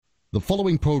The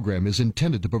following program is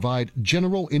intended to provide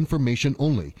general information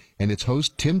only, and its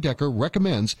host, Tim Decker,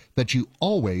 recommends that you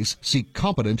always seek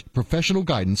competent professional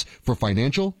guidance for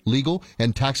financial, legal,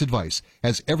 and tax advice,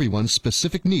 as everyone's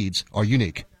specific needs are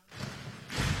unique.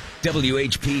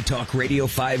 WHP Talk Radio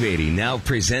 580 now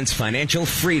presents Financial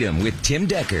Freedom with Tim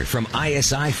Decker from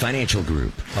ISI Financial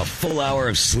Group. A full hour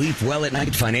of sleep well at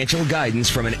night financial guidance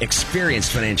from an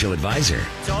experienced financial advisor.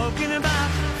 Talking about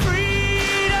freedom.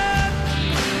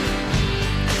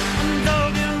 I'm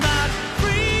talking about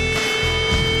freedom.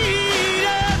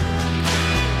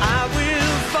 I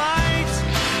will fight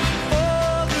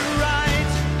for the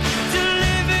right to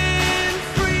live in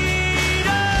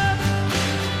freedom.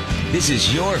 This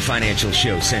is your financial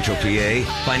show, Central PA.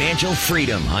 Financial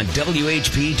Freedom on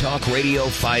WHP Talk Radio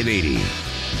 580.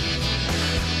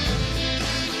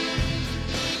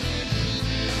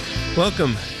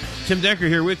 Welcome. Tim Decker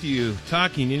here with you,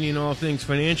 talking any and all things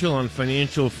financial on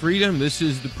Financial Freedom. This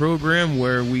is the program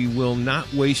where we will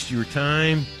not waste your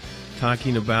time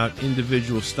talking about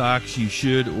individual stocks you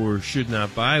should or should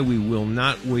not buy. We will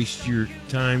not waste your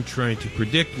time trying to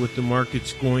predict what the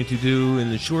market's going to do in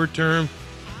the short term.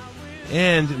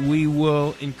 And we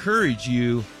will encourage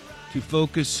you to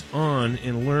focus on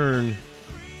and learn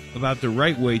about the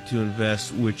right way to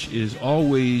invest, which is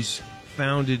always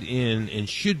founded in and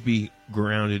should be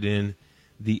grounded in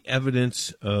the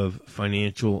evidence of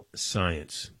financial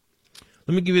science.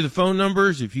 Let me give you the phone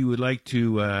numbers if you would like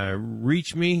to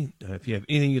reach me, if you have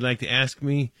anything you'd like to ask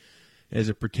me as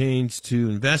it pertains to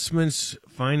investments,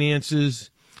 finances.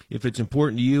 If it's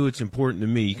important to you, it's important to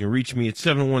me. You can reach me at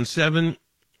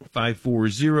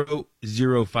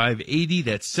 717-540-0580.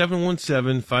 That's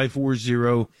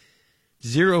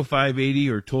 717-540-0580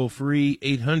 or toll free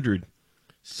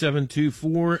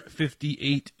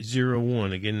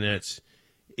 800-724-5801. Again, that's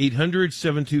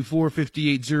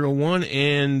 800-724-5801.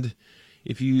 And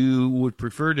if you would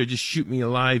prefer to just shoot me a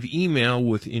live email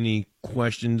with any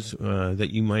questions that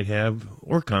you might have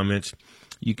or comments,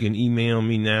 you can email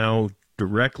me now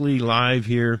directly live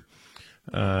here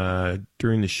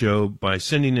during the show by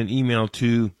sending an email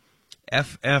to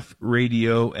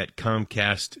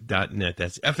ffradio@comcast.net.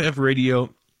 That's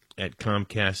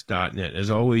ffradio@comcast.net.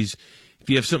 As always, if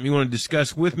you have something you want to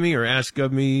discuss with me or ask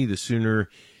of me, the sooner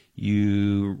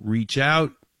you reach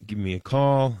out, give me a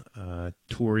call.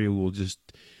 Toria will just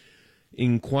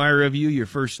inquire of you, your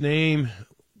first name,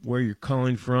 where you're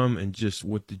calling from, and just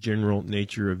what the general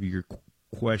nature of your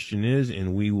question is,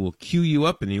 and we will queue you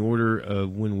up in the order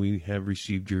of when we have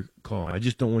received your call. I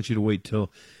just don't want you to wait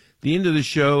till the end of the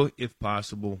show, if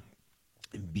possible,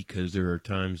 because there are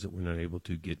times that we're not able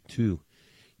to get to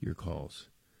your calls.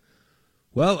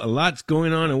 Well, a lot's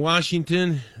going on in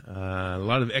Washington. A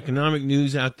lot of economic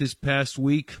news out this past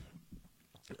week.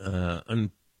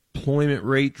 Unemployment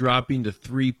rate dropping to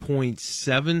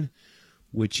 3.7,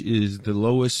 which is the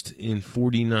lowest in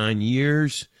 49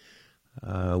 years.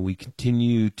 We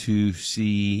continue to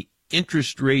see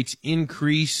interest rates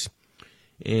increase,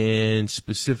 and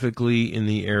specifically in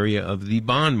the area of the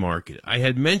bond market. I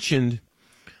had mentioned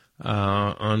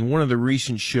on one of the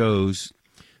recent shows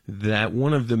that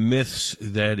one of the myths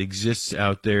that exists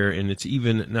out there, and it's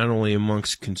even not only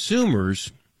amongst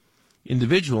consumers,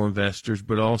 individual investors,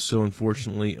 but also,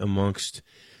 unfortunately, amongst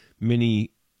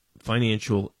many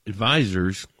financial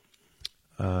advisors,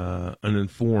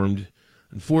 uninformed,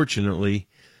 unfortunately,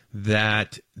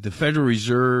 that the Federal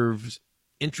Reserve's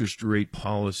interest rate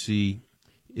policy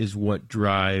is what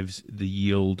drives the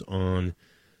yield on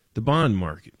the bond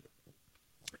market.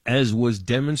 As was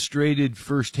demonstrated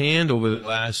firsthand over the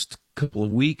last couple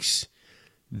of weeks,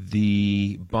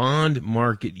 the bond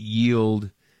market yield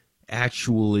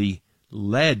actually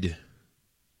led.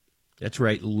 That's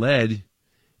right, led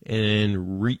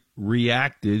and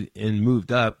reacted and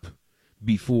moved up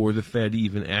before the Fed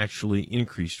even actually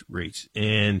increased rates.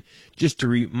 And just to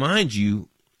remind you,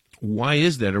 why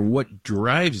is that, or what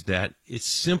drives that? It's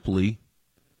simply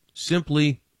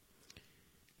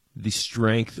the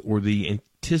strength or the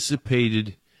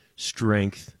anticipated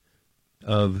strength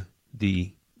of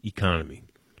the economy.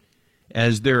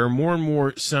 As there are more and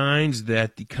more signs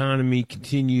that the economy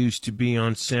continues to be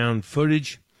on sound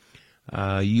footage,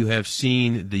 you have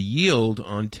seen the yield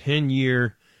on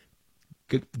 10-year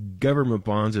government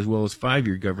bonds as well as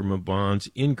 5-year government bonds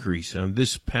increase.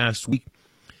 This past week,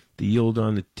 the yield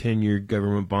on the 10-year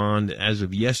government bond as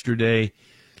of yesterday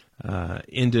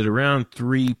ended around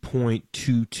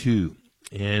 3.22.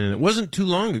 And it wasn't too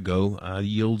long ago,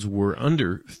 yields were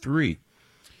under 3.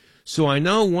 So I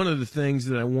know one of the things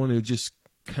that I want to just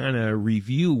kind of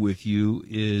review with you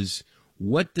is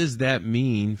What does that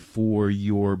mean for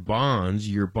your bonds,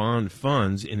 your bond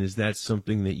funds, and is that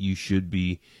something that you should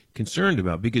be concerned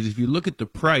about? Because if you look at the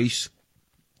price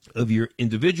of your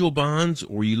individual bonds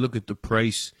or you look at the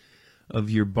price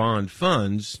of your bond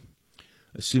funds,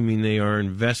 assuming they are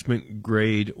investment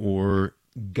grade or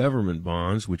government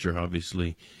bonds, which are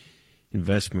obviously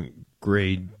investment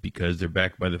grade because they're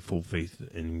backed by the full faith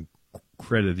and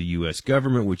credit of the U.S.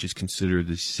 government, which is considered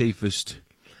the safest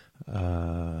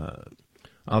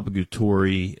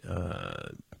obligatory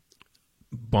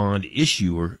bond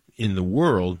issuer in the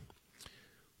world.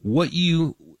 What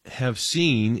you have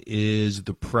seen is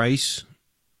the price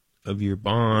of your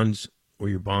bonds or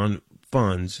your bond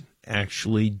funds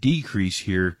actually decrease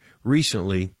here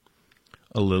recently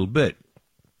a little bit.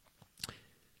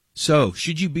 So,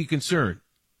 should you be concerned?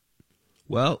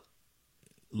 Well,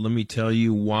 let me tell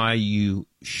you why you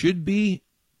should be,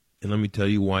 and let me tell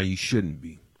you why you shouldn't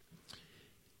be.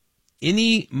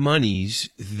 Any monies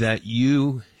that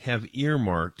you have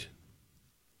earmarked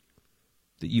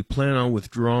that you plan on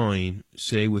withdrawing,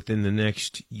 say within the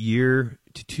next year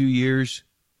to 2 years,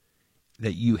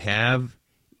 that you have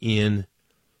in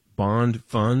bond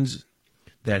funds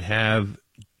that have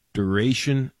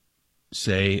duration,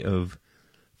 say, of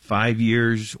 5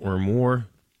 years or more,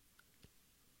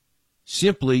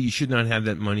 simply you should not have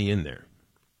that money in there.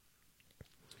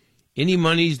 Any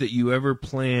monies that you ever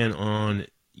plan on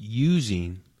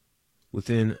using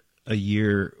within a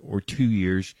year or 2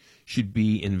 years should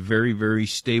be in very, very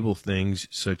stable things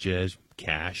such as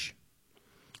cash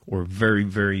or very,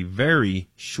 very, very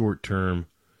short-term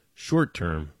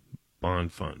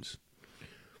bond funds.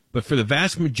 But for the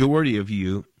vast majority of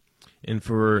you and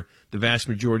for the vast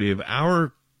majority of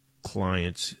our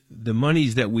clients, the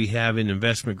monies that we have in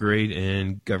investment grade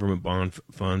and government bond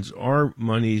funds are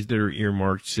monies that are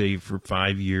earmarked, say, for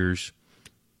 5 years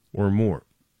or more.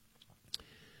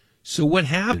 So what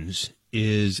happens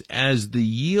is as the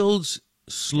yields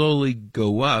slowly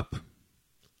go up,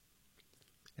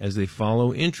 as they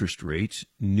follow interest rates,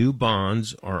 new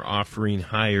bonds are offering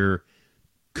higher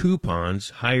coupons,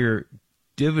 higher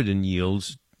dividend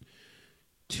yields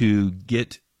to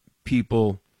get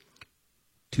people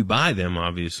to buy them,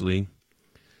 obviously.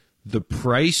 The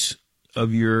price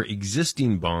of your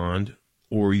existing bond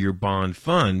or your bond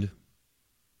fund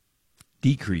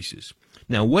decreases.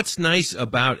 Now, what's nice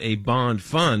about a bond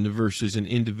fund versus an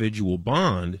individual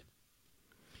bond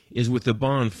is with the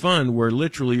bond fund where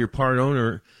literally you're part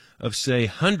owner of, say,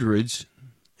 hundreds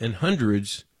and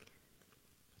hundreds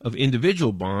of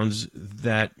individual bonds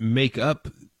that make up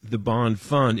the bond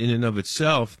fund in and of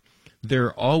itself,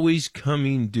 they're always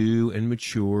coming due and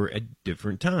mature at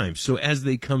different times. So as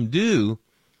they come due,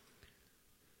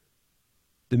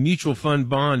 the mutual fund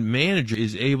bond manager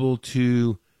is able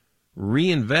to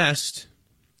reinvest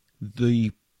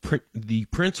the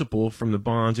principal from the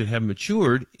bonds that have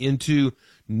matured into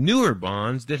newer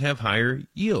bonds that have higher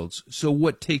yields. So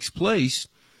what takes place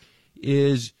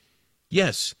is,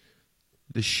 yes,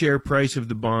 the share price of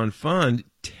the bond fund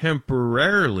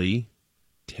temporarily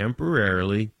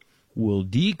will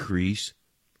decrease,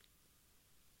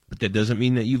 but that doesn't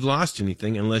mean that you've lost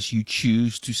anything unless you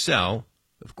choose to sell,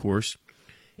 of course.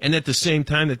 And at the same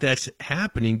time that that's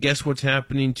happening, guess what's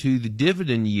happening to the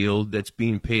dividend yield that's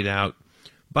being paid out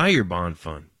by your bond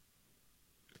fund?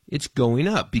 It's going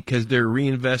up because they're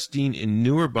reinvesting in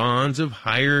newer bonds of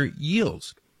higher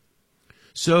yields.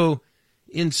 So,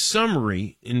 in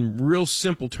summary, in real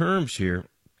simple terms here,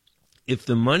 if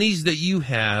the monies that you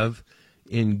have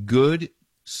in good,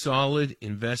 solid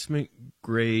investment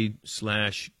grade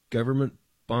 / government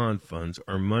bond funds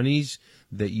are monies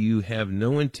that you have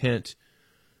no intent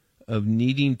of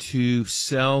needing to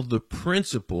sell the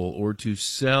principal or to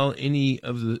sell any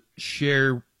of the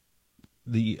shares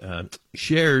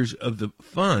of the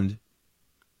fund,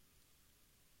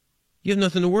 you have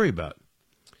nothing to worry about.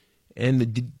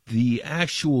 And the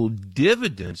actual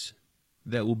dividends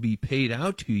that will be paid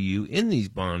out to you in these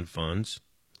bond funds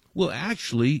will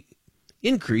actually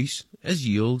increase as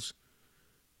yields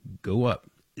go up.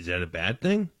 Is that a bad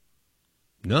thing?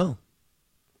 No.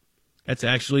 That's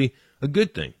actually a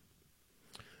good thing.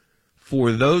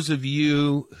 For those of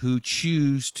you who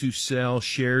choose to sell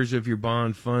shares of your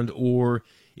bond fund, or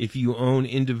if you own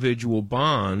individual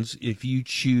bonds, if you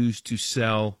choose to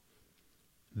sell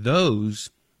those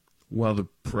while the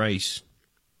price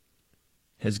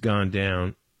has gone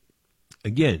down,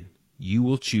 again, you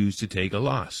will choose to take a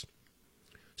loss.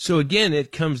 So again,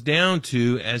 it comes down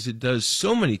to, as it does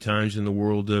so many times in the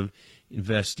world of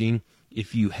investing,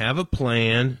 if you have a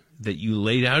plan that you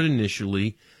laid out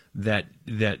initially that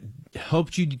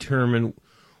helped you determine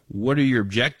What are your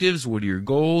objectives? What are your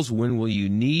goals? When will you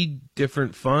need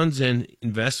different funds and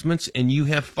investments? And you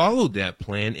have followed that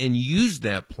plan and used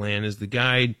that plan as the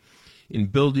guide in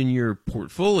building your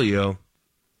portfolio.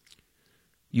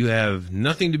 You have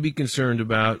nothing to be concerned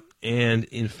about. And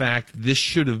in fact, this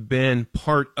should have been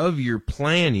part of your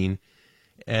planning,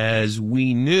 as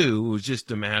we knew it was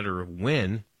just a matter of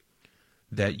when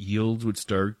that yields would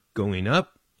start going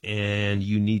up, and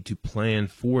you need to plan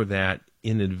for that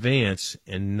in advance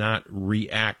and not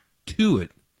react to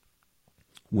it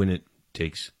when it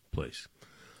takes place.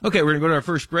 Okay, we're going to go to our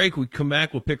first break. We come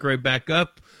back, we'll pick right back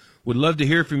up. Would love to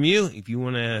hear from you. If you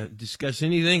want to discuss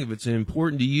anything, if it's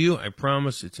important to you, I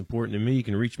promise it's important to me. You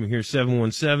can reach me here,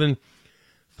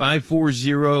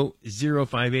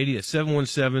 717-540-0580. That's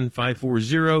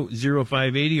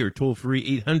 717-540-0580, or toll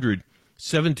free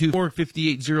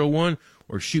 800-724-5801,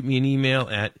 or shoot me an email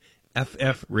at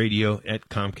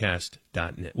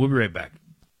ffradio@comcast.net. We'll be right back.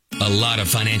 A lot of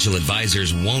financial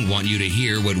advisors won't want you to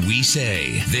hear what we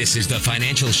say. This is the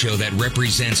financial show that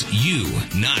represents you,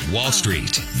 not Wall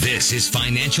Street. This is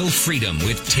Financial Freedom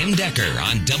with Tim Decker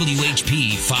on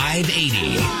WHP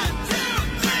 580.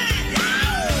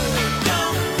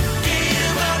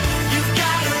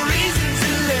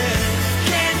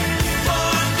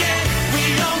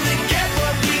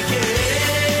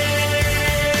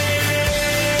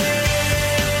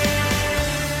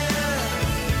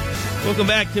 Welcome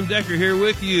back. Tim Decker here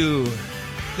with you.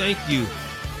 Thank you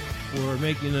for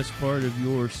making us part of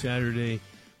your Saturday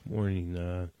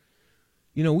morning.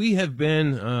 We have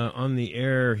been on the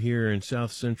air here in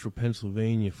South Central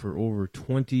Pennsylvania for over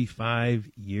 25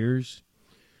 years.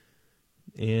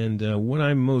 And what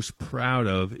I'm most proud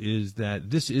of is that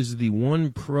this is the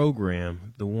one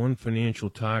program, the one financial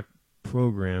talk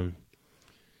program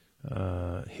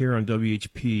here on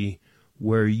WHP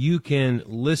where you can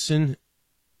listen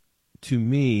to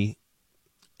me,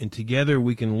 and together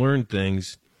we can learn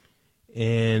things.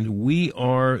 And we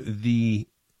are the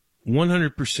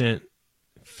 100%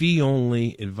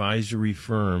 fee-only advisory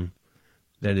firm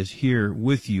that is here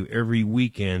with you every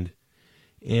weekend.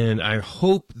 And I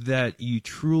hope that you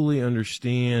truly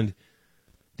understand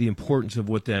the importance of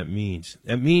what that means.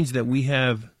 That means that we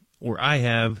have, or I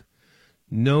have,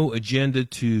 no agenda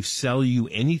to sell you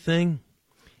anything.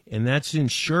 And that's in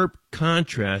sharp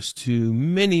contrast to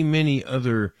many, many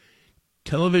other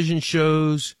television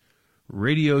shows,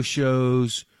 radio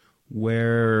shows,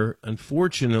 where,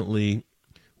 unfortunately,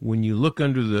 when you look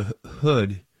under the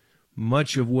hood,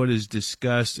 much of what is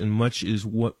discussed and much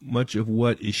of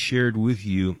what is shared with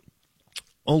you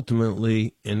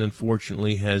ultimately and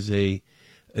unfortunately has a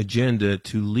agenda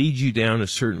to lead you down a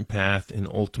certain path and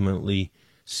ultimately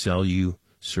sell you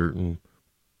certain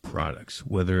products,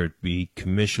 whether it be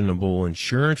commissionable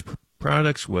insurance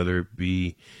products, whether it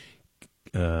be,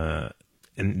 and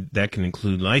that can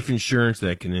include life insurance,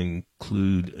 that can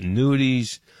include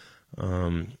annuities.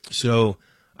 So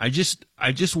I just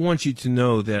want you to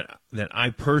know that I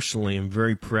personally am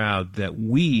very proud that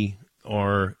we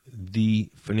are the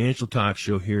financial talk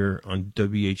show here on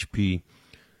WHP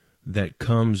that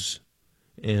comes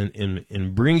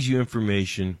and brings you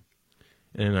information.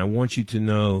 And I want you to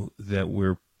know that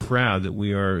we're proud that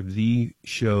we are the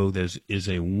show that is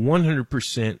a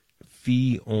 100%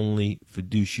 fee-only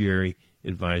fiduciary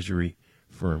advisory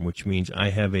firm, which means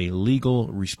I have a legal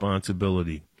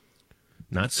responsibility,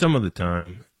 not some of the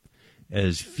time,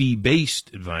 as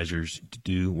fee-based advisors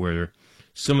do, where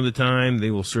some of the time they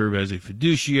will serve as a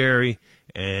fiduciary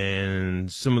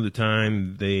and some of the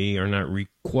time they are not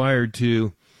required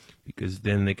to, because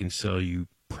then they can sell you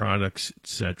products,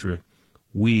 etc.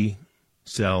 We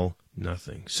sell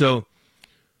nothing. So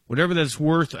whatever that's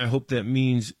worth, I hope that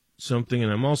means something.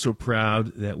 And I'm also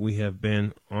proud that we have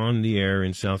been on the air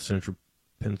in South Central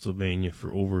Pennsylvania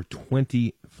for over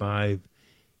 25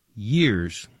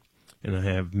 years. And I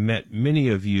have met many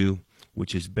of you,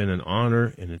 which has been an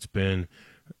honor, and it's been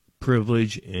a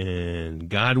privilege. And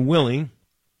God willing,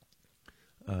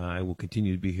 I will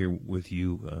continue to be here with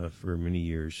you for many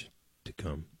years to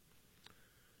come.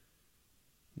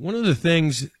 One of the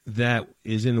things that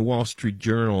is in the Wall Street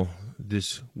Journal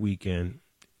this weekend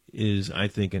is, I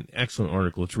think, an excellent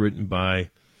article. It's written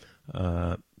by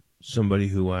somebody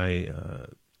who I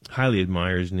highly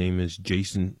admire. His name is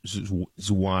Jason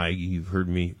Zweig. You've heard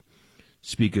me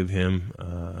speak of him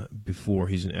before.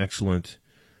 He's an excellent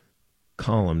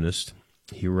columnist.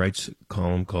 He writes a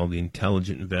column called The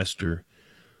Intelligent Investor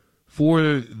for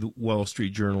the Wall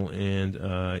Street Journal,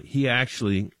 and he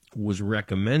actually was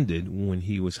recommended when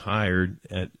he was hired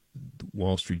at the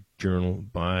Wall Street Journal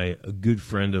by a good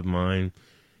friend of mine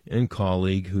and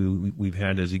colleague who we've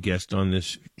had as a guest on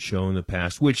this show in the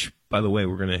past, which, by the way,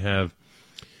 we're going to have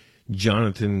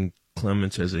Jonathan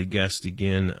Clements as a guest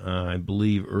again, I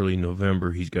believe early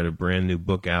November. He's got a brand new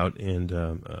book out, and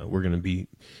we're going to be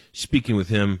speaking with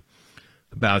him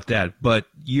about that. But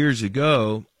years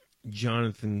ago,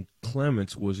 Jonathan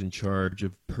Clements was in charge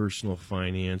of personal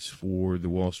finance for the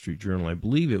Wall Street Journal. I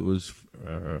believe it was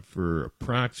for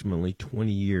approximately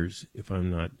 20 years, if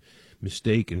I'm not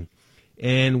mistaken.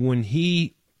 And when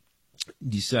he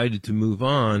decided to move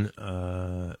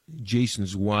on, Jason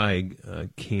Zweig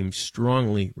came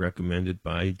strongly recommended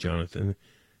by Jonathan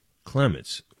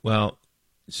Clements. Well,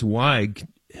 Zweig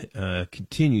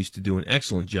continues to do an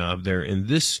excellent job there. And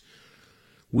this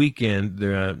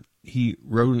weekend, he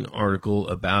wrote an article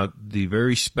about the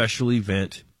very special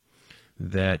event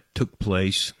that took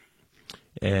place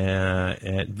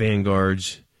at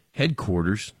Vanguard's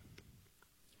headquarters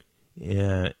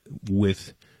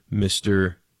with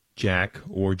Mr. Jack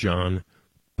or John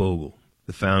Bogle,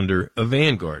 the founder of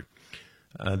Vanguard.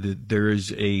 There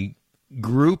is a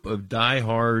group of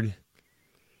diehard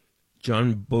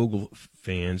John Bogle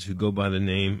fans who go by the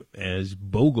name as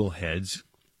Bogleheads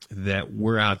that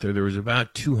were out there. There was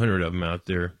about 200 of them out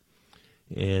there.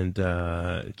 And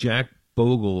Jack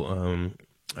Bogle,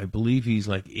 I believe he's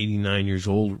like 89 years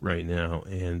old right now,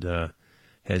 and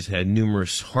has had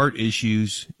numerous heart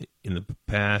issues in the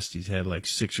past. He's had like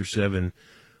 6 or 7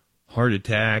 heart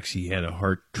attacks. He had a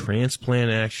heart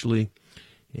transplant, actually,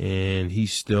 and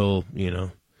he's still,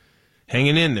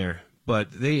 hanging in there.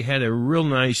 But they had a real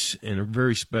nice and a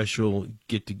very special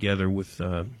get-together with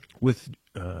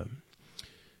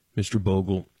Mr.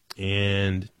 Bogle.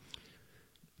 And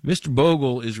Mr.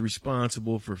 Bogle is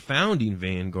responsible for founding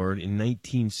Vanguard in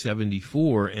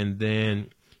 1974, and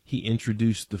then he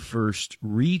introduced the first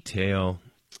retail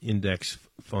index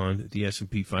fund, the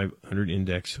S&P 500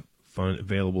 index fund,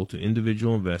 available to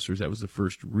individual investors. That was the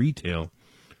first retail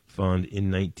fund in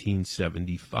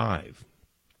 1975.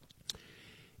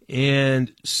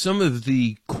 And some of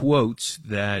the quotes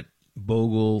that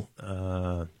Bogle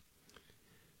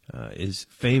is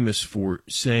famous for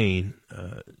saying,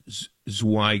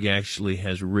 Zweig actually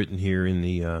has written here in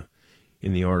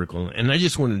the article, and I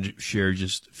just wanted to share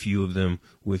just a few of them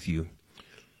with you.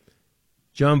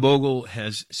 John Bogle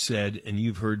has said, and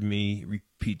you've heard me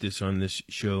repeat this on this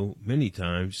show many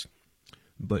times,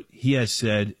 but he has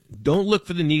said, don't look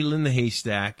for the needle in the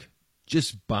haystack,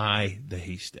 just buy the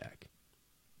haystack.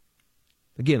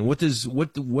 Again,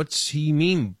 what's he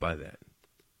mean by that?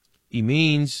 He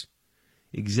means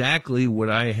exactly what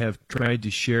I have tried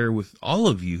to share with all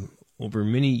of you over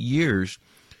many years.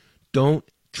 Don't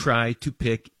try to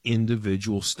pick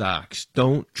individual stocks.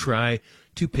 Don't try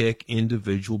to pick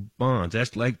individual bonds.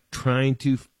 That's like trying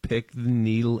to pick the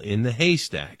needle in the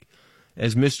haystack.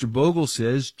 As Mr. Bogle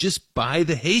says, just buy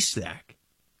the haystack.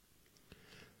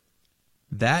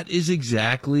 That is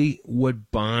exactly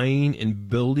what buying and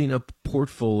building a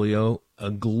portfolio,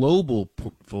 a global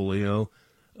portfolio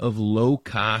of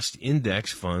low-cost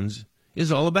index funds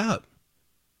is all about.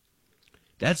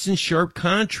 That's in sharp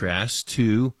contrast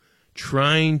to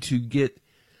trying to get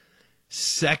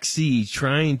sexy,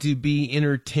 trying to be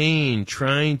entertained,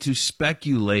 trying to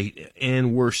speculate,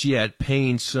 and worse yet,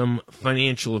 paying some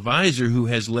financial advisor who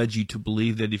has led you to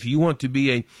believe that if you want to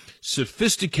be a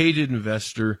sophisticated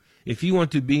investor, if you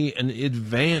want to be an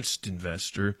advanced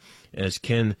investor, as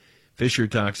Ken Fisher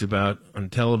talks about on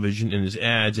television in his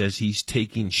ads as he's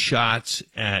taking shots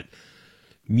at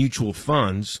mutual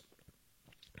funds,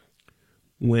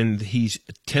 when he's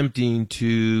attempting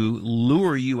to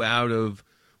lure you out of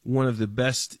one of the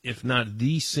best, if not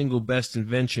the single best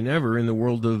invention ever in the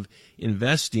world of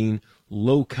investing,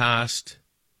 low-cost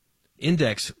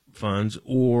index funds,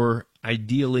 or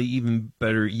ideally, even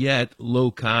better yet,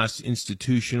 low-cost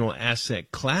institutional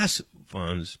asset class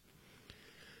funds.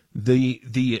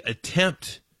 The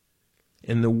attempt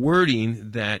and the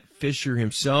wording that Fisher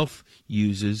himself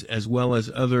uses, as well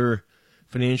as other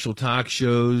financial talk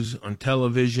shows on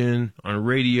television, on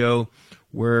radio,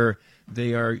 where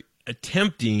they are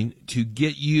attempting to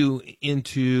get you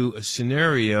into a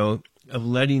scenario of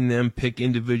letting them pick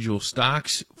individual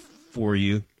stocks for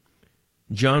you,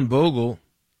 John Bogle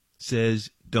says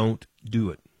don't do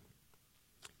it.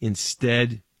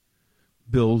 Instead,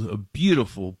 build a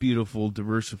beautiful, beautiful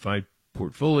diversified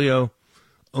portfolio.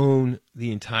 Own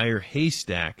the entire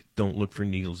haystack. Don't look for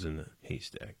needles in the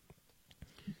haystack.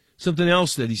 Something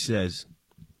else that he says: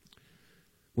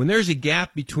 when there's a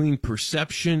gap between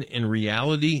perception and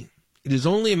reality, it is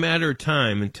only a matter of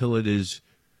time until it is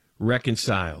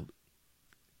reconciled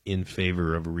in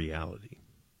favor of reality.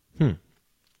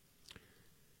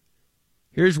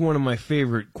 Here's one of my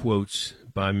favorite quotes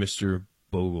by Mr.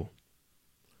 Bogle.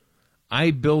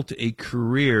 I built a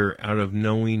career out of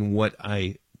knowing what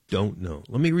I don't know.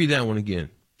 Let me read that one again.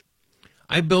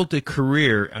 I built a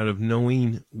career out of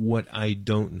knowing what I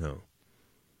don't know.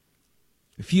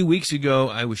 A few weeks ago,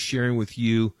 I was sharing with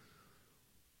you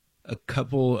a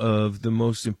couple of the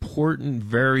most important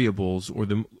variables or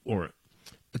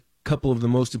a couple of the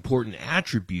most important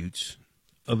attributes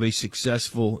of a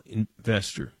successful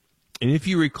investor. And if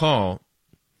you recall,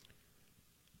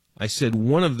 I said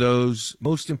one of those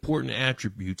most important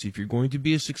attributes, if you're going to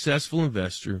be a successful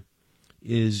investor,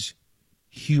 is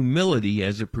humility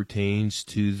as it pertains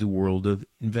to the world of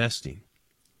investing.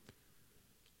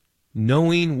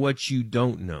 Knowing what you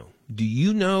don't know. Do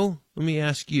you know? Let me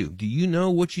ask you, do you know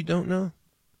what you don't know?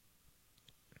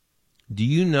 Do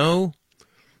you know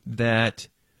that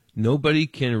nobody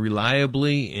can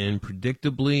reliably and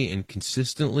predictably and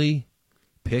consistently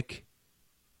pick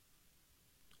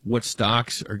what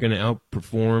stocks are going to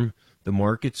outperform the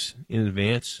markets in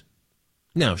advance?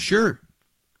 Now, sure,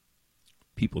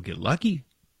 people get lucky,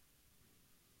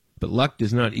 but luck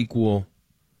does not equal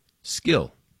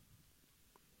skill.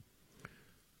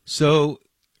 So,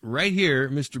 right here,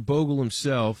 Mr. Bogle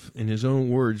himself, in his own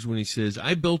words, when he says,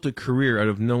 I built a career out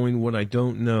of knowing what I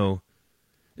don't know,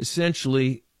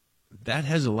 essentially, that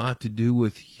has a lot to do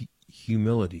with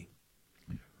humility.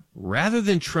 Rather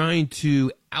than trying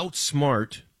to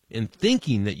outsmart and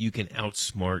thinking that you can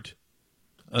outsmart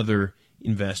other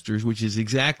investors, which is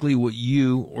exactly what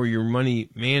you or your money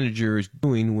manager is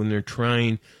doing when they're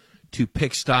trying to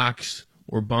pick stocks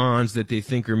or bonds that they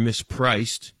think are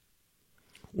mispriced,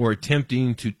 or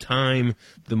attempting to time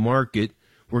the market.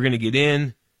 We're going to get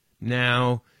in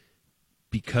now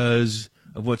because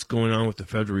of what's going on with the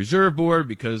Federal Reserve Board,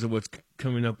 because of what's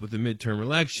coming up with the midterm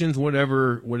elections,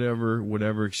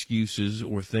 whatever excuses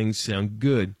or things sound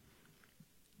good.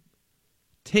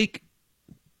 Take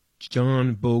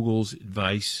John Bogle's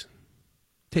advice.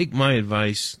 Take my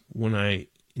advice when I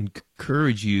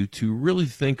encourage you to really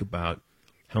think about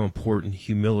how important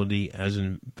humility as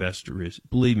an investor is.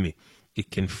 Believe me, it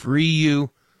can free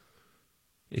you.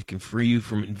 It can free you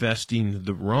from investing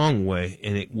the wrong way,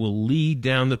 and it will lead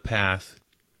down the path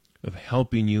of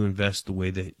helping you invest the way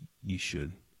that you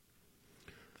should.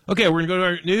 Okay, we're going to go to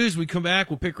our news. We come back.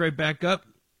 We'll pick right back up.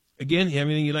 Again, you have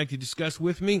anything you'd like to discuss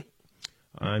with me?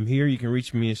 I'm here. You can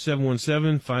reach me at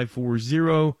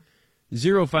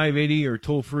 717-540-0580 or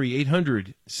toll free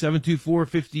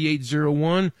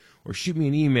 800-724-5801 or shoot me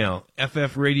an email,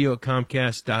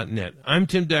 ffradio@comcast.net. I'm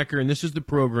Tim Decker, and this is the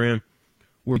program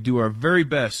where we do our very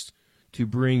best to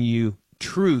bring you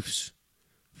truths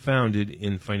founded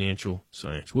in financial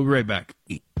science. We'll be right back.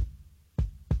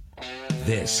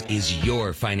 This is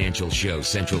your financial show,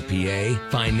 Central PA,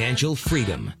 Financial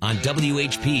Freedom on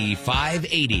WHP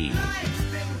 580.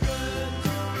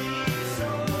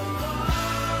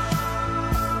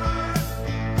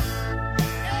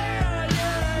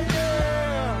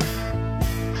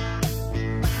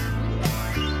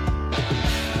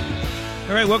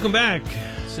 All right, welcome back.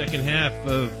 Second half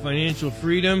of Financial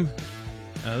Freedom.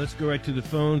 Let's go right to the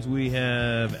phones. We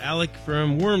have Alec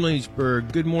from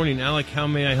Wormleysburg. Good morning, Alec. How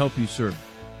may I help you, sir?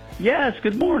 Yes,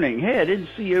 good morning. Hey, I didn't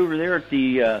see you over there at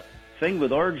the thing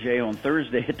with RJ on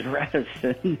Thursday at the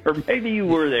Radisson, or maybe you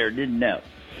were there, didn't know.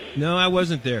 No, I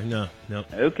wasn't there. No.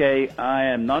 Okay, I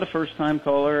am not a first-time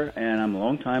caller, and I'm a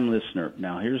long-time listener.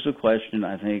 Now, here's a question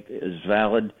I think is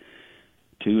valid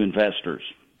to investors.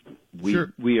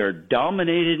 We are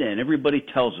dominated, and everybody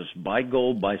tells us, buy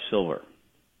gold, buy silver.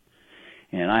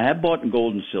 And I have bought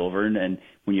gold and silver, and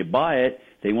when you buy it,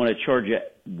 they want to charge you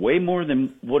way more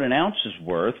than what an ounce is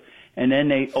worth, and then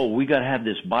we got to have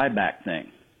this buyback thing.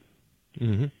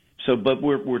 Mm-hmm. So, but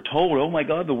we're told, oh my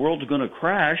God, the world's going to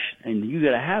crash, and you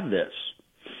got to have this.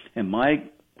 And my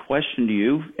question to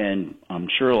you, and I'm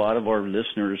sure a lot of our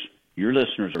listeners, your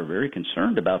listeners, are very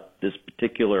concerned about this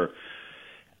particular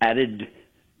added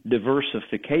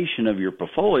diversification of your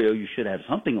portfolio. You should have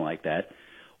something like that.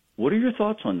 What are your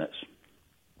thoughts on this?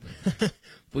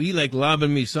 Well, you like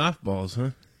lobbing me softballs,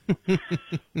 huh?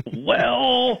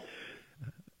 Well,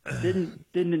 didn't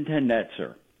intend that,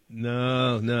 sir.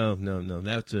 No.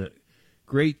 That's a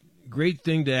great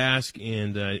thing to ask,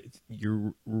 and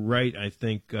you're right. I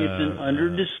think it's an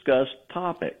under-discussed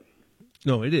topic.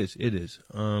 No, it is.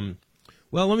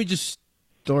 Well, let me just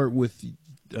start with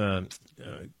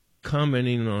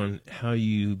commenting on how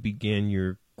you began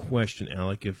your question,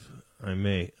 Alec, if I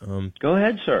may. Go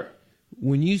ahead, sir.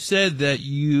 When you said that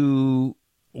you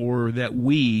or that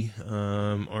we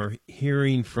are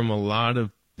hearing from a lot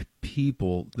of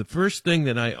people, the first thing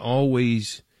that I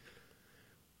always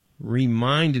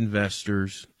remind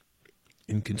investors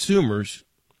and consumers,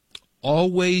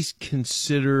 always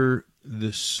consider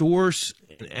the source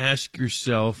and ask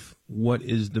yourself, what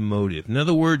is the motive? In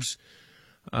other words,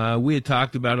 we had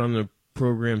talked about on the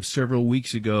program several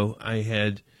weeks ago, I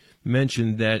had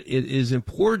mentioned that it is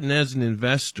important as an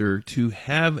investor to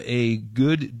have a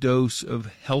good dose of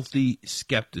healthy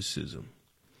skepticism.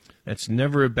 That's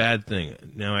never a bad thing.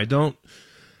 Now, I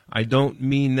don't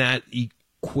mean that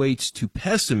equates to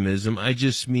pessimism. I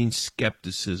just mean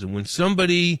skepticism. When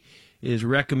somebody is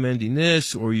recommending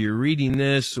this, or you're reading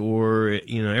this, or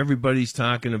everybody's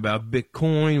talking about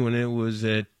Bitcoin when it was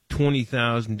at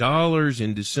 $20,000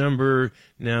 in December.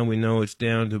 Now we know it's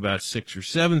down to about 6,000 or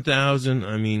 7,000.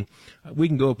 I mean, we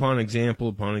can go upon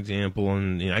example,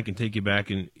 and I can take you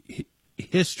back in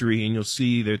history, and you'll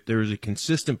see that there's a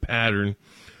consistent pattern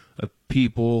of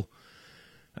people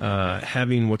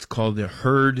having what's called the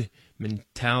herd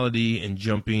mentality and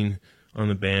jumping on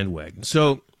the bandwagon.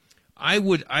 So I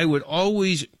would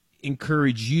always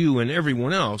encourage you and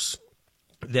everyone else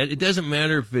that it doesn't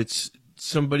matter if it's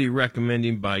somebody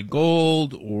recommending buy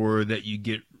gold, or that you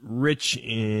get rich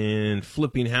in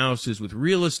flipping houses with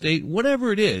real estate,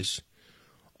 whatever it is,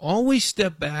 always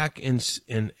step back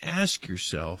and ask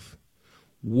yourself,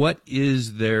 what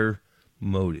is their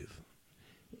motive?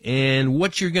 And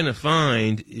what you're going to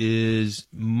find is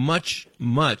much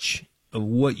of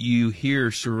what you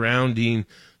hear surrounding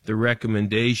the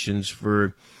recommendations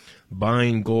for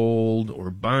buying gold or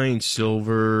buying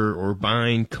silver or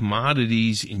buying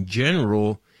commodities in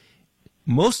general,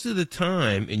 most of the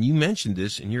time, and you mentioned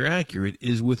this and you're accurate,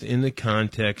 is within the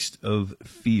context of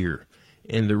fear.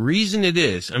 And the reason it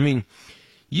is, I mean,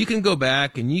 you can go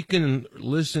back and you can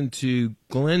listen to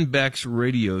Glenn Beck's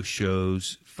radio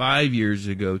shows 5 years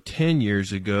ago, 10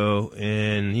 years ago,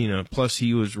 and, plus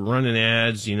he was running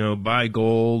ads, buy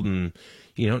gold, and,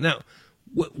 now,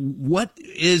 what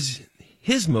is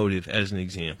his motive as an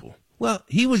example? Well,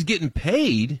 he was getting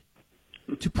paid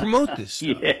to promote this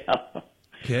stuff. Yeah.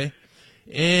 Okay.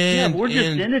 And we're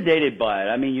just inundated by it.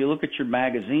 I mean, you look at your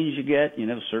magazines you get,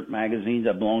 certain magazines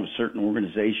that belong to certain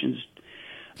organizations.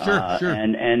 Sure.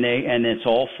 And it's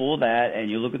all full of that,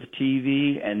 and you look at the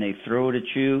TV and they throw it at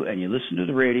you, and you listen to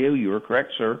the radio. You are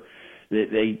correct, sir.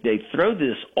 They throw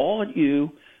this all at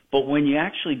you, but when you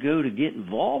actually go to get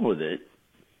involved with it,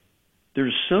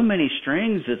 there's so many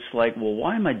strings. It's like, well,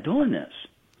 why am I doing this?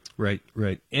 Right.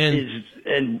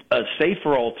 And a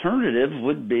safer alternative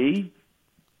would be,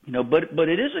 but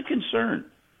it is a concern.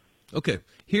 Okay.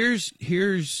 Here's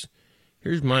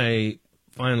my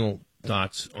final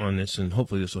thoughts on this, and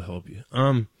hopefully this will help you.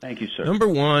 Thank you, sir. Number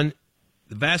one,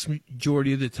 the vast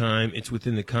majority of the time, it's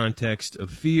within the context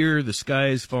of fear. The sky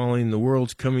is falling, the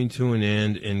world's coming to an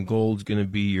end, and gold's going to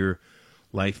be your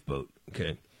lifeboat.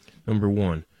 Okay. Number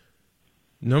one.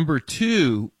 Number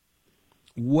two,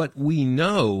 what we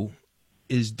know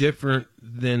is different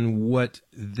than what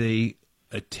they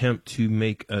attempt to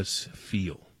make us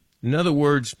feel. In other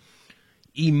words,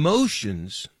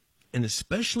 emotions, and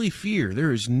especially fear,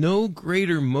 there is no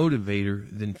greater motivator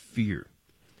than fear.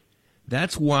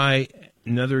 That's why,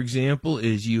 another example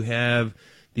is you have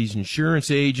these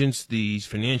insurance agents, these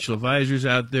financial advisors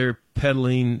out there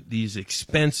peddling these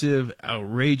expensive,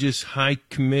 outrageous, high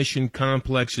commission,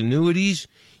 complex annuities.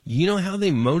 You know how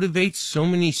they motivate so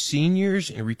many seniors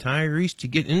and retirees to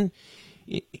get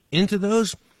into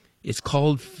those? It's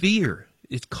called fear.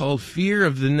 It's called fear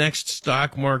of the next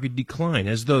stock market decline,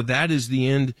 as though that is the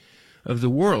end of the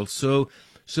world. So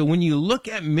when you look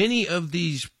at many of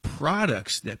these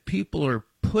products that people are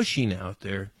pushing out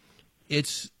there,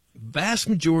 it's vast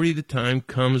majority of the time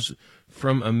comes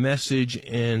from a message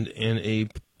and a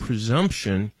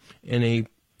presumption and a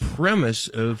premise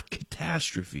of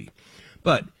catastrophe.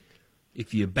 But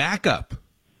if you back up,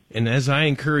 and as I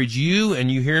encourage you,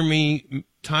 and you hear me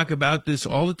talk about this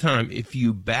all the time, if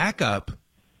we back up,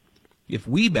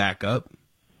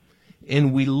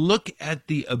 and we look at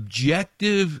the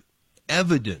objective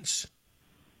evidence,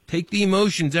 take the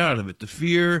emotions out of it, the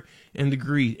fear and the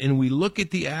greed, and we look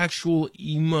at the actual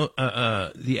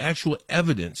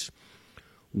evidence,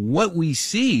 what we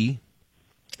see,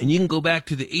 and you can go back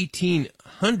to the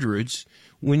 1800s,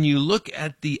 when you look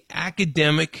at the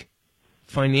academic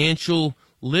financial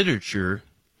literature,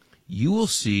 you will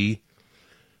see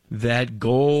that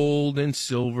gold and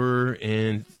silver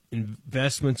and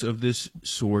investments of this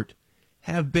sort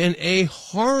have been a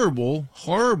horrible,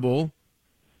 horrible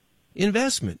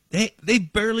investment. They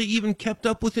barely even kept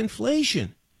up with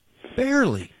inflation.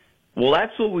 Barely. Well,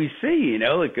 that's what we see.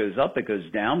 It goes up, it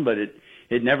goes down, but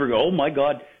it never goes, oh, my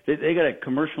God, they got a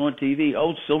commercial on TV.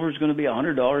 Oh, silver's going to be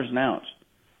 $100 an ounce.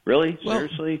 Really? Well,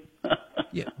 Seriously?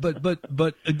 Yeah,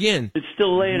 but again, It's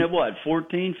still laying at what,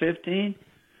 14, 15?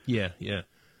 Yeah.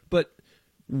 But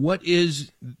what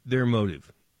is their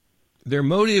motive? Their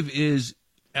motive is,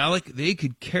 Alec, they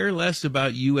could care less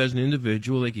about you as an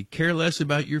individual. They could care less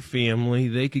about your family.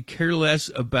 They could care less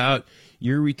about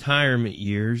your retirement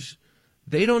years.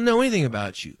 They don't know anything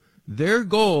about you. Their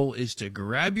goal is to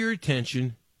grab your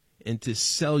attention and to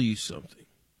sell you something.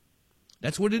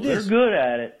 That's what it is. They're good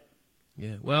at it.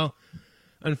 Yeah, well,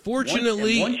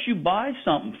 unfortunately... Once you buy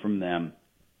something from them,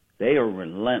 they are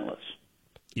relentless.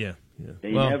 Yeah.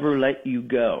 They never let you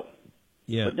go.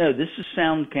 Yeah. But no, this is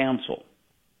sound counsel.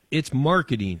 It's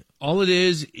marketing. All it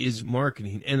is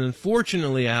marketing. And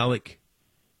unfortunately, Alec,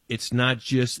 it's not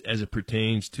just as it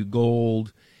pertains to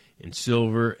gold and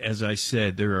silver. As I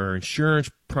said, there are insurance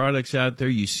products out there.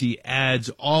 You see ads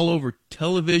all over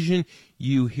television.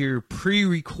 You hear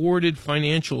pre-recorded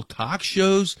financial talk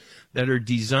shows that are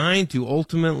designed to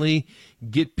ultimately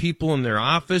get people in their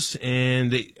office.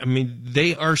 And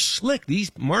they are slick.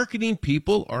 These marketing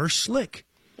people are slick.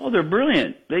 Oh, they're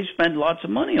brilliant. They spend lots of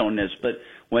money on this. But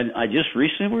when I just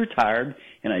recently retired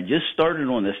and I just started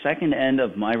on the second end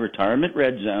of my retirement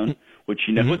red zone, which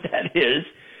you know what that is,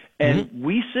 and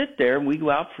we sit there and we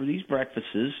go out for these breakfasts,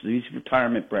 these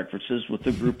retirement breakfasts with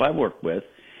the group I work with,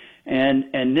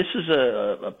 and this is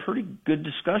a pretty good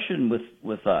discussion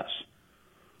with us.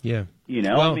 Yeah. You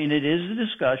know, well, I mean, it is a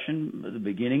discussion at the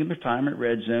beginning of retirement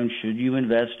red zone. Should you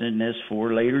invest in this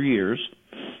for later years?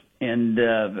 And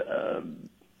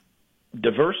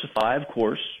diversify, of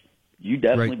course. You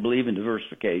definitely believe in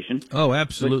diversification. Oh,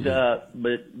 absolutely.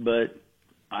 But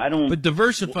I don't. But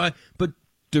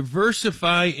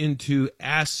diversify into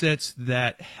assets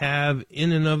that have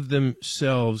in and of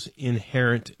themselves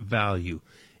inherent value.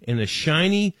 And a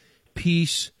shiny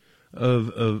piece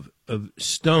of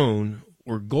stone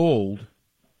or gold,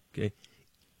 okay,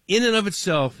 in and of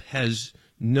itself has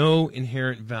no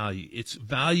inherent value. Its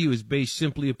value is based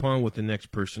simply upon what the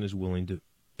next person is willing to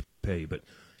pay. But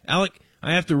Alec,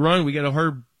 I have to run. We got a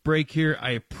hard break here.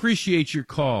 I appreciate your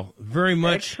call very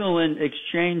much. Excellent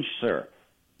exchange, sir.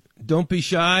 Don't be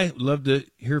shy. Love to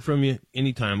hear from you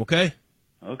anytime, okay?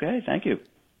 Okay, thank you.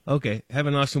 Okay, have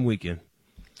an awesome weekend.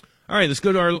 All right, let's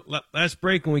go to our last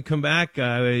break. When we come back,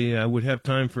 I would have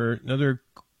time for another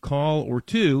call or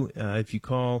two. If you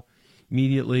call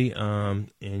immediately,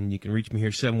 and you can reach me here,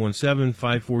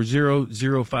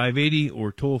 717-540-0580,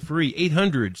 or toll free,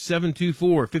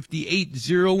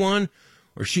 800-724-5801,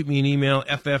 or shoot me an email,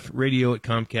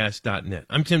 ffradio@comcast.net.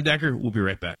 I'm Tim Decker. We'll be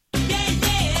right back.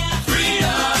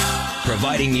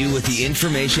 Providing you with the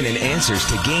information and answers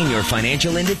to gain your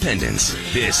financial independence.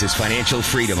 This is Financial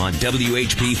Freedom on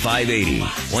WHP 580.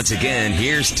 Once again,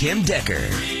 here's Tim Decker.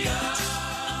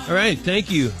 All right,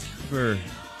 thank you for,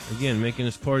 again, making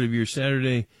us part of your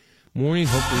Saturday morning.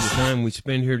 Hopefully the time we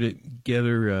spend here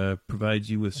together provides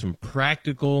you with some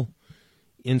practical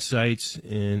insights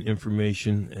and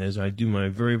information as I do my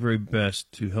very, very best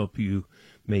to help you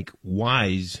make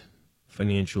wise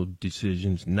financial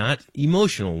decisions, not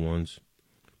emotional ones,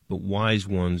 but wise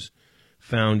ones,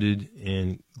 founded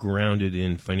and grounded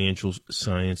in financial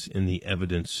science and the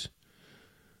evidence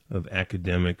of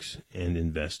academics and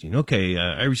investing. Okay,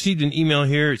 I received an email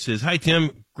here. It says, "Hi,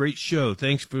 Tim. Great show.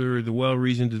 Thanks for the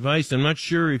well-reasoned advice. I'm not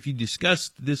sure if you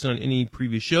discussed this on any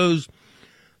previous shows,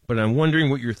 but I'm wondering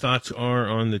what your thoughts are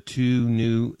on the two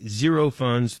new zero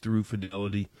funds through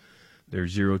Fidelity.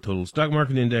 There's Zero Total Stock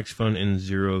Market Index Fund and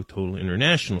Zero Total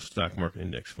International Stock Market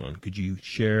Index Fund. Could you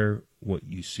share what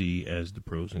you see as the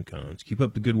pros and cons? Keep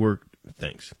up the good work.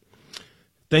 Thanks."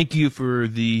 Thank you for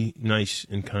the nice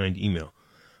and kind email.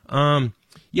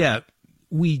 Yeah,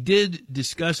 we did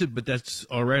discuss it, but that's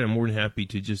all right. I'm more than happy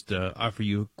to just offer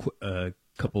you a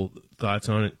couple thoughts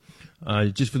on it.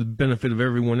 Just for the benefit of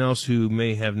everyone else who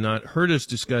may have not heard us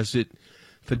discuss it,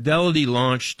 Fidelity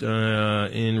launched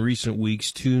in recent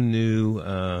weeks two new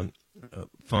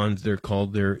funds. They're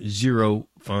called their Zero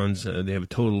funds. They have a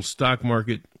total stock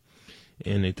market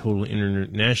and a total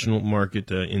international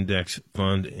market index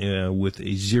fund with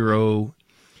a zero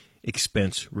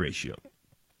expense ratio.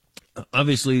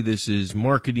 Obviously, this is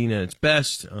marketing at its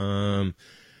best,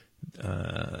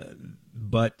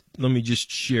 but let me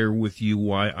just share with you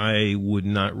why I would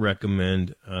not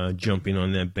recommend jumping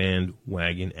on that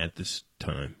bandwagon at this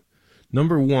time.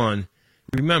 Number one,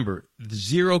 remember, the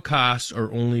zero costs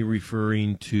are only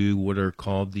referring to what are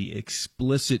called the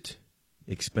explicit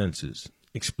expenses.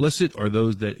 Explicit are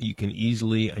those that you can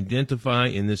easily identify,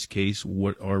 in this case,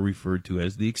 what are referred to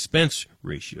as the expense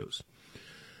ratios.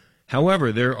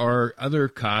 However, there are other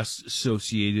costs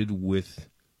associated with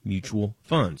mutual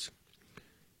funds.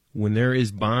 when there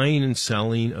is buying and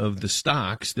selling of the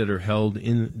stocks that are held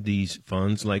in these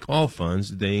funds, like all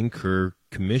funds, they incur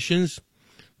commissions.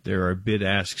 There are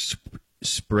bid-ask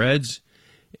spreads,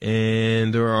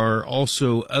 and there are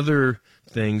also other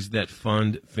things that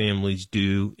fund families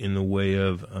do in the way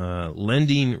of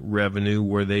lending revenue,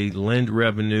 where they lend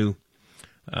revenue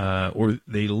or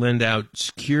they lend out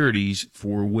securities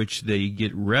for which they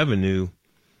get revenue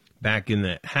back in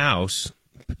the house,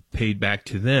 paid back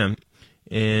to them.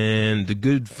 And the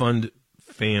good fund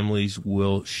families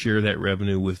will share that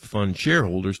revenue with fund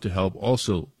shareholders to help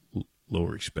also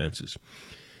lower expenses.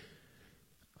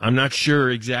 I'm not sure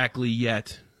exactly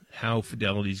yet how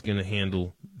Fidelity is going to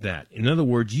handle that. In other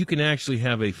words, you can actually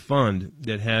have a fund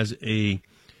that has a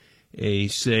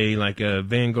say like a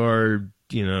Vanguard,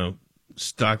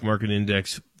 stock market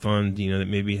index fund, that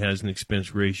maybe has an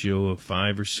expense ratio of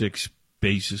 5 or 6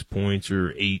 basis points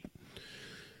or 8.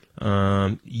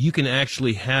 You can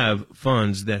actually have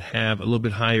funds that have a little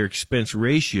bit higher expense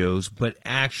ratios, but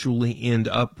actually end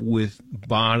up with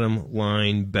bottom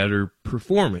line better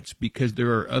performance, because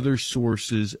there are other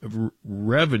sources of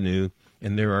revenue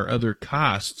and there are other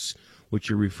costs,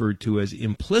 which are referred to as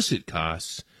implicit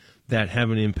costs, that have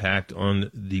an impact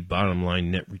on the bottom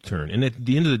line net return. And at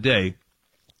the end of the day,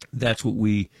 that's what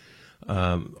we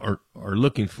are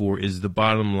looking for, is the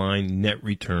bottom line net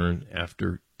return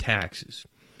after taxes.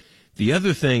 The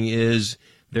other thing is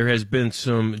there has been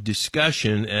some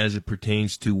discussion as it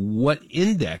pertains to what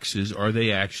indexes are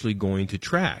they actually going to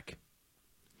track.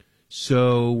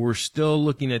 So we're still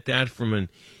looking at that from an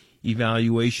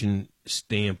evaluation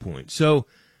standpoint. So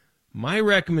my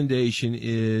recommendation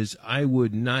is I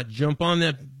would not jump on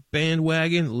that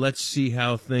bandwagon. Let's see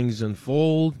how things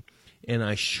unfold. And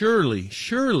I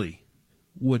surely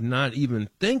would not even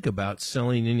think about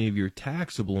selling any of your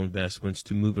taxable investments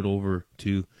to move it over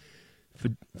to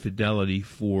Fidelity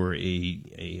for a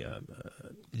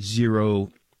zero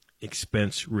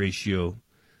expense ratio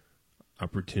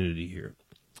opportunity here.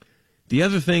 The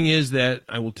other thing is that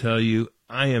I will tell you,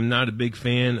 I am not a big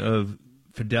fan of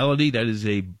Fidelity. That is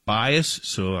a bias,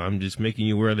 so I'm just making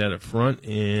you aware of that up front.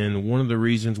 And one of the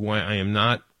reasons why I am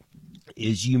not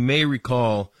is, you may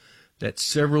recall that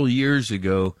several years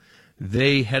ago,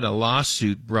 they had a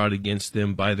lawsuit brought against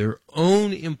them by their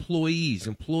own employees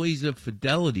of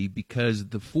Fidelity, because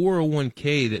the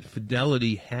 401k that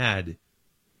Fidelity had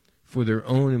for their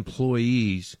own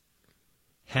employees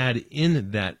had in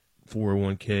that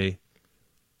 401k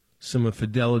some of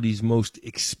Fidelity's most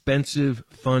expensive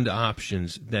fund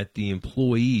options that the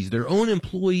employees, their own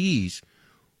employees,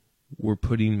 were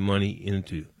putting money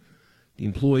into. The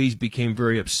employees became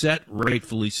very upset,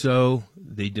 rightfully so.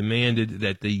 They demanded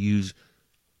that they use,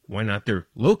 why not, their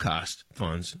low-cost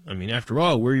funds? I mean, after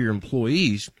all, we're your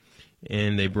employees,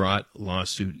 and they brought a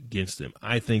lawsuit against them.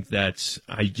 I think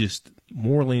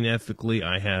morally and ethically,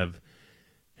 I have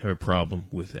a problem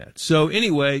with that. So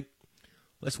anyway,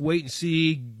 let's wait and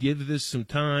see, give this some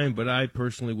time, but I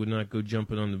personally would not go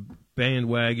jumping on the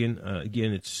bandwagon.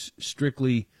 Again, it's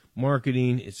strictly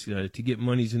marketing. It's to get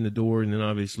monies in the door, and then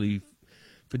obviously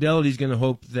Fidelity's going to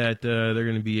hope that they're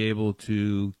going to be able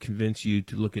to convince you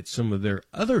to look at some of their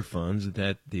other funds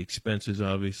that the expenses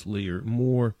obviously are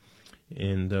more.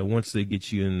 And once they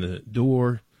get you in the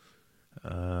door,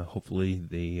 hopefully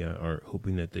they are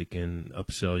hoping that they can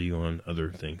upsell you on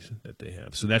other things that they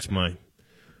have. So that's my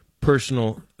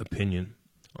personal opinion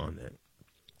on that.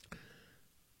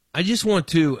 I just want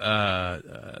to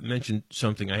mention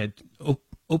something. I had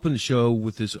opened the show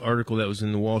with this article that was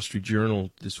in the Wall Street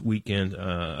Journal this weekend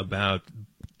about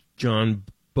John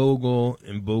Bogle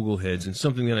and Bogleheads, and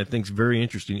something that I think is very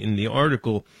interesting. In the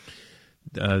article,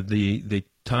 they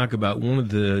talk about one of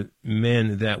the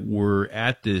men that were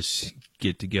at this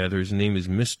get-together. His name is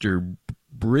Mr.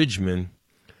 Bridgman.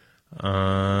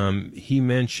 He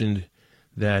mentioned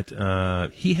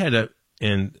that he had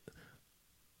and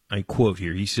I quote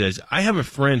here, he says, "I have a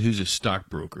friend who's a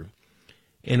stockbroker,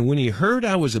 and when he heard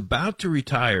I was about to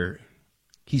retire,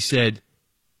 he said,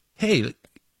 'Hey,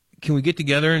 can we get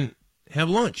together and have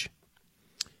lunch?'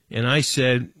 And I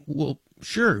said, 'Well,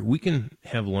 sure, we can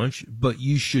have lunch, but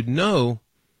you should know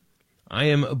I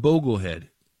am a boglehead.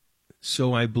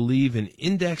 So I believe in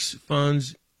index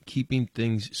funds, keeping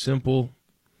things simple.'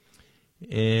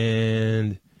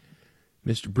 And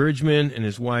Mr. Bridgman and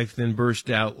his wife then burst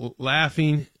out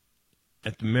laughing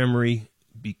at the memory,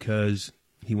 because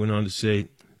he went on to say,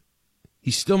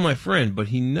 'He's still my friend, but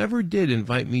he never did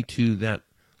invite me to that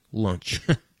lunch.'"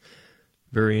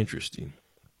 Very interesting.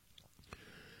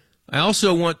 I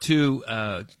also want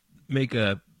to make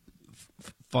a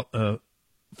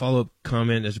follow-up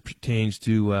comment as it pertains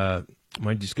to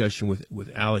my discussion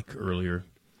with Alec earlier,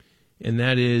 and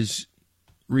that is,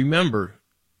 remember,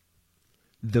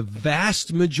 the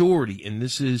vast majority, and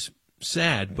this is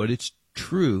sad, but it's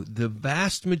true, the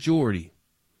vast majority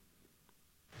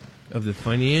of the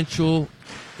financial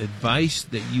advice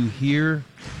that you hear,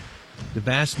 the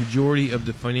vast majority of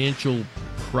the financial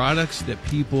products that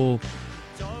people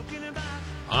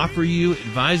offer you,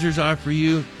 advisors offer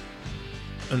you,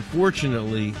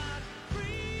 unfortunately,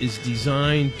 is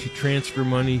designed to transfer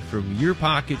money from your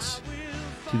pockets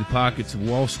to the pockets of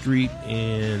Wall Street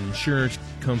and insurance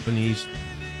companies.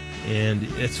 And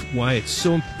that's why it's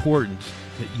so important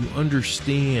that you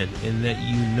understand and that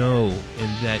you know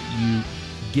and that you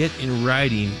get in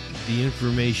writing the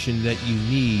information that you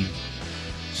need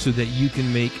so that you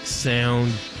can make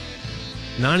sound,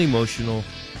 non-emotional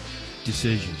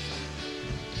decisions.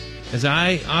 As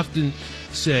I often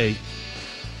say,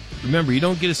 remember, you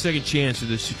don't get a second chance at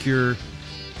a secure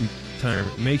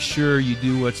retirement. Make sure you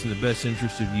do what's in the best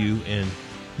interest of you and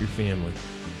your family.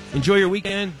 Enjoy your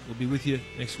weekend. We'll be with you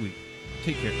next week.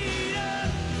 Take care.